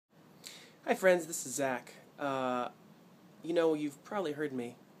Hi friends, this is Zach. You've probably heard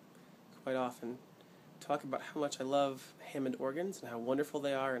me quite often talk about how much I love Hammond organs and how wonderful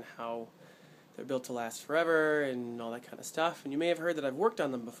they are and how they're built to last forever and all that kind of stuff. And you may have heard that I've worked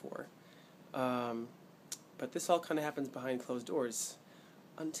on them before. But this all kind of happens behind closed doors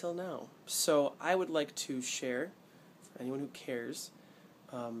until now. So I would like to share, for anyone who cares,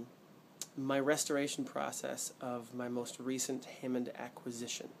 my restoration process of my most recent Hammond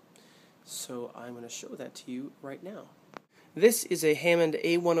acquisition. So I'm going to show that to you right now. This is a Hammond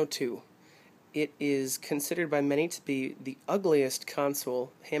A-102. It is considered by many to be the ugliest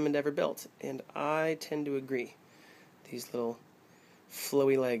console Hammond ever built, and I tend to agree. These little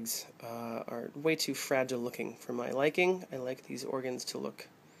flowy legs are way too fragile looking for my liking. I like these organs to look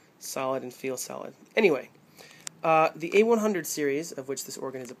solid and feel solid. Anyway, the A100 series, of which this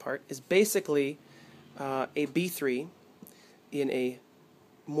organ is a part, is basically a B3 in a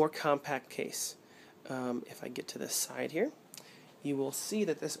more compact case. If I get to this side here, you will see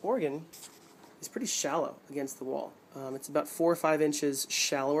that this organ is pretty shallow against the wall. It's about 4 or 5 inches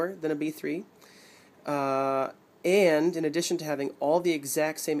shallower than a B3. And in addition to having all the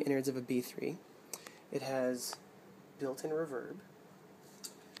exact same innards of a B3, it has built-in reverb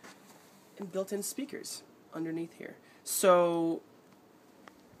and built-in speakers underneath here. So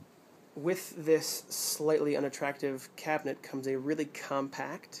with this slightly unattractive cabinet comes a really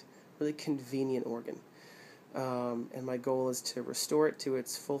compact, really convenient organ. And my goal is to restore it to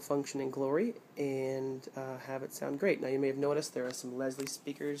its full functioning glory and have it sound great. Now you may have noticed there are some Leslie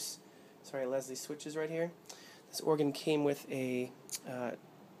switches right here. This organ came with a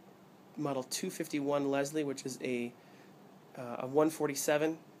model 251 Leslie, which is a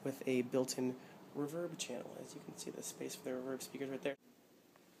 147 with a built-in reverb channel. As you can see, the space for the reverb speakers right there.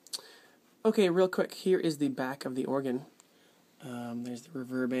 Okay, real quick, here is the back of the organ. There's the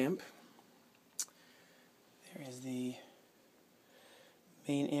reverb amp. There is the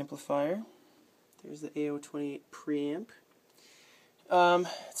main amplifier. There's the A028 preamp.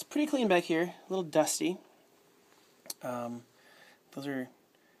 It's pretty clean back here, a little dusty. Those are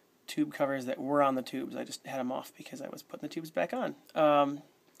tube covers that were on the tubes. I just had them off because I was putting the tubes back on.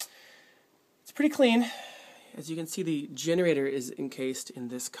 It's pretty clean. As you can see, the generator is encased in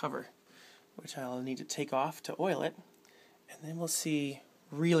this cover, which I'll need to take off to oil it, and then we'll see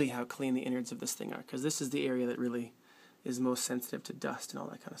really how clean the innards of this thing are, because this is the area that really is most sensitive to dust and all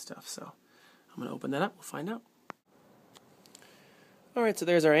that kind of stuff. So I'm going to open that up, we'll find out. Alright, so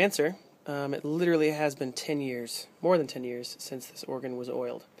there's our answer. It literally has been 10 years, more than 10 years, since this organ was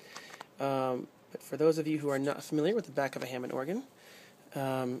oiled. But for those of you who are not familiar with the back of a Hammond organ,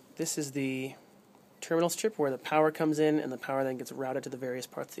 this is the terminal strip where the power comes in and the power then gets routed to the various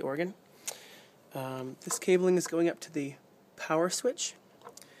parts of the organ. This cabling is going up to the power switch.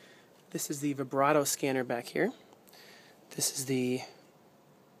 This is the vibrato scanner back here. This is the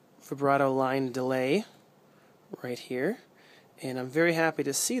vibrato line delay right here. And I'm very happy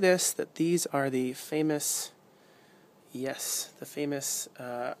to see that these are the famous, red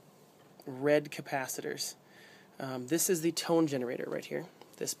capacitors. This is the tone generator right here,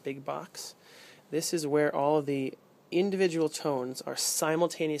 this big box. This is where all of the individual tones are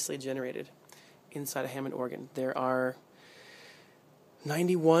simultaneously generated inside a Hammond organ. There are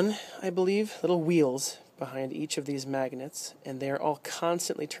 91, I believe, little wheels behind each of these magnets, and they are all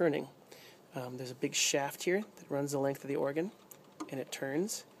constantly turning. There's a big shaft here that runs the length of the organ, and it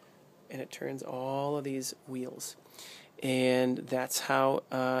turns all of these wheels. And that's how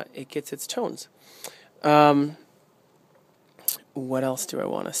it gets its tones. What else do I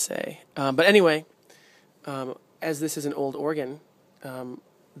want to say? But anyway, as this is an old organ,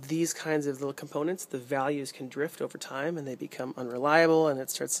 these kinds of little components, the values can drift over time and they become unreliable and it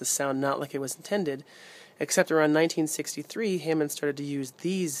starts to sound not like it was intended, except around 1963 Hammond started to use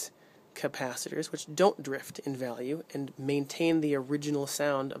these capacitors, which don't drift in value, and maintain the original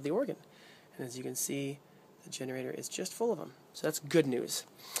sound of the organ. And as you can see, the generator is just full of them. So that's good news.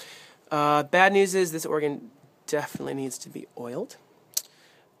 Bad news is this organ definitely needs to be oiled,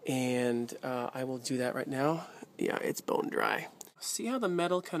 and I will do that right now. Yeah, it's bone dry. See how the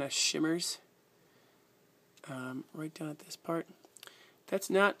metal kind of shimmers right down at this part? That's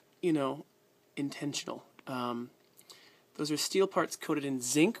not, intentional. Those are steel parts coated in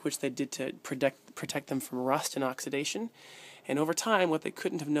zinc, which they did to protect them from rust and oxidation. And over time, what they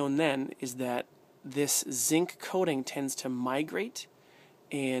couldn't have known then is that this zinc coating tends to migrate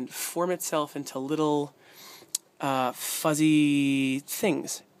and form itself into little fuzzy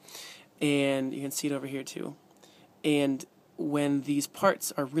things. And you can see it over here too. And when these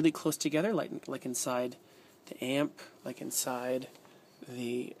parts are really close together, like inside the amp, like inside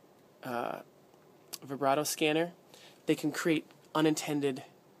the vibrato scanner, they can create unintended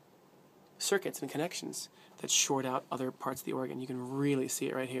circuits and connections that short out other parts of the organ. You can really see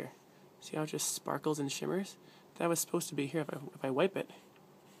it right here. See how it just sparkles and shimmers? That was supposed to be here if I wipe it.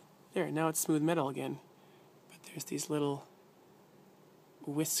 There, now it's smooth metal again. But there's these little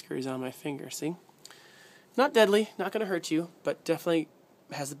whiskers on my finger, see? Not deadly, not going to hurt you, but definitely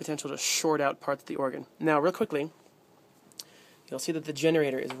has the potential to short out parts of the organ. Now, real quickly, you'll see that the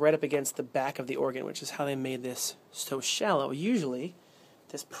generator is right up against the back of the organ, which is how they made this so shallow. Usually,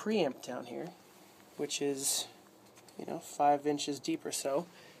 this preamp down here, which is, 5 inches deep or so,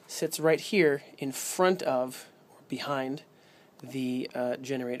 sits right here in front of, or behind, the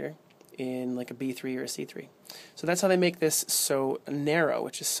generator in like a B3 or a C3. So that's how they make this so narrow,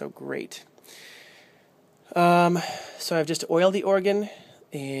 which is so great. So I've just oiled the organ,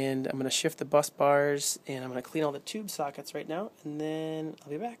 and I'm going to shift the bus bars, and I'm going to clean all the tube sockets right now, and then I'll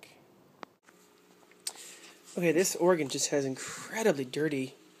be back. Okay, this organ just has incredibly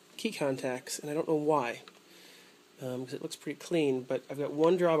dirty key contacts, and I don't know why, because it looks pretty clean, but I've got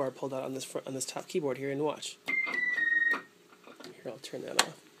one drawbar pulled out on this top keyboard here, and watch. Here, I'll turn that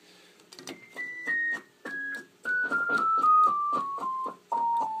off.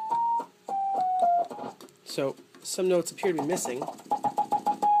 So, some notes appear to be missing. But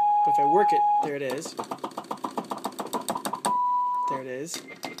if I work it, there it is. There it is.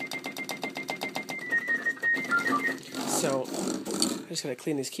 So, I just gotta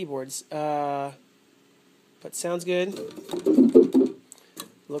clean these keyboards. But sounds good.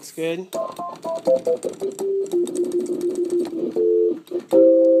 Looks good.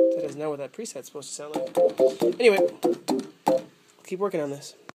 That is not what that preset's supposed to sound like. Anyway, I'll keep working on this.